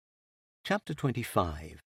Chapter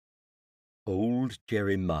 25. Old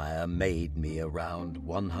Jeremiah made me around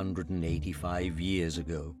 185 years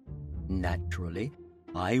ago. Naturally,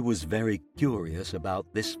 I was very curious about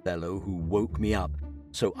this fellow who woke me up,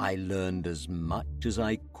 so I learned as much as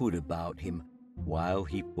I could about him while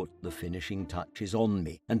he put the finishing touches on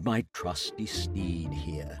me and my trusty steed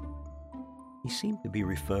here. He seemed to be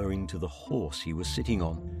referring to the horse he was sitting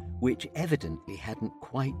on, which evidently hadn't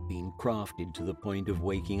quite been crafted to the point of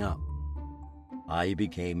waking up. I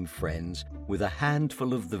became friends with a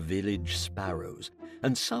handful of the village sparrows,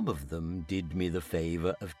 and some of them did me the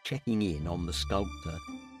favor of checking in on the sculptor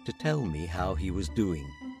to tell me how he was doing.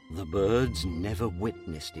 The birds never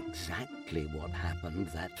witnessed exactly what happened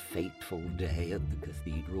that fateful day at the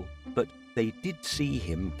cathedral, but they did see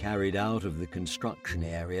him carried out of the construction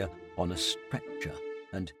area on a stretcher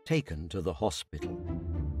and taken to the hospital.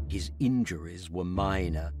 His injuries were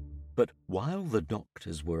minor, but while the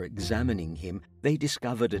doctors were examining him, they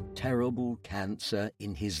discovered a terrible cancer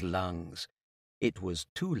in his lungs. It was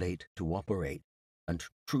too late to operate, and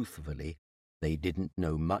truthfully, they didn't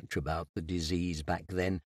know much about the disease back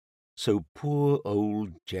then, so poor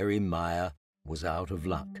old Jeremiah was out of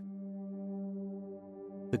luck.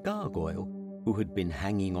 The gargoyle, who had been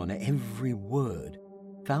hanging on every word,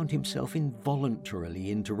 found himself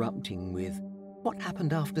involuntarily interrupting with, "What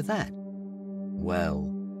happened after that?"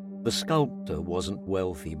 Well, the sculptor wasn't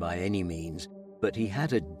wealthy by any means, but he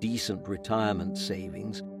had a decent retirement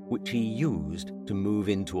savings, which he used to move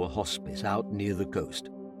into a hospice out near the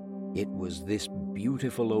coast. It was this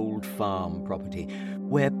beautiful old farm property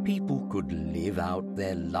where people could live out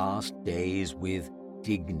their last days with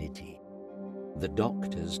dignity. The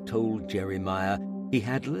doctors told Jeremiah he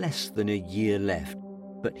had less than a year left,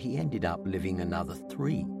 but he ended up living another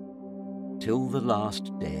 3. Till the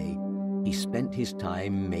last day, he spent his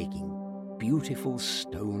time making beautiful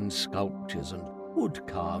stone sculptures and wood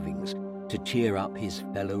carvings to cheer up his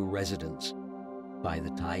fellow residents. By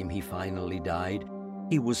the time he finally died,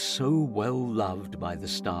 he was so well loved by the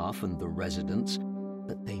staff and the residents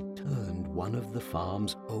that they turned one of the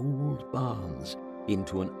farm's old barns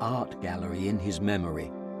into an art gallery in his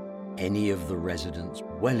memory. Any of the residents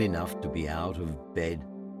well enough to be out of bed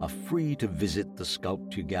are free to visit the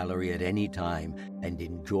sculpture gallery at any time and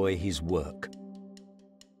enjoy his work.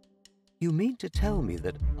 "You mean to tell me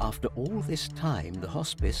that after all this time the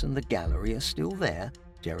hospice and the gallery are still there?"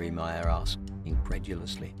 Jeremiah asked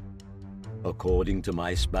incredulously. "According to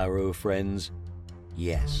my sparrow friends,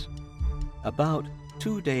 yes. About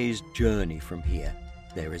 2 days' journey from here,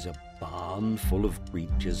 there is a barn full of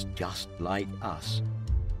creatures just like us."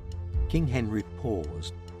 King Henry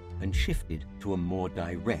paused and shifted to a more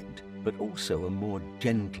direct but also a more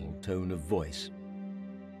gentle tone of voice.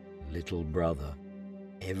 "Little brother,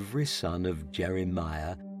 every son of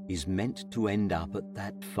Jeremiah is meant to end up at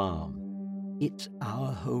that farm. It's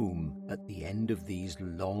our home at the end of these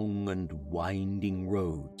long and winding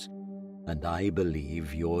roads, and I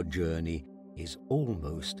believe your journey is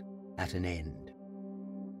almost at an end."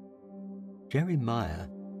 Jeremiah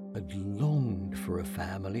had longed for a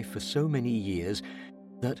family for so many years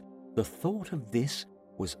that the thought of this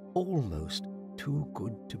was almost too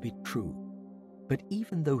good to be true. But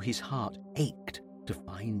even though his heart ached to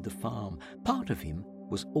find the farm, part of him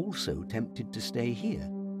was also tempted to stay here.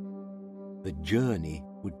 The journey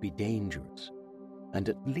would be dangerous, and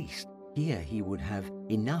at least here he would have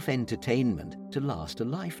enough entertainment to last a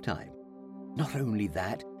lifetime. Not only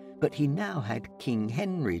that, but he now had King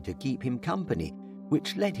Henry to keep him company,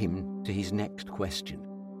 which led him to his next question.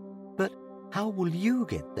 "But how will you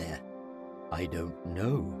get there?" "I don't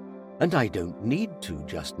know, and I don't need to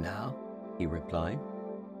just now," he replied.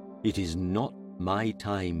 "It is not my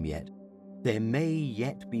time yet. There may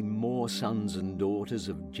yet be more sons and daughters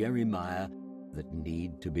of Jeremiah that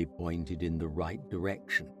need to be pointed in the right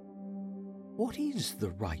direction." "What is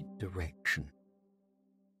the right direction?"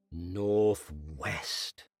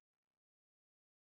 "Northwest."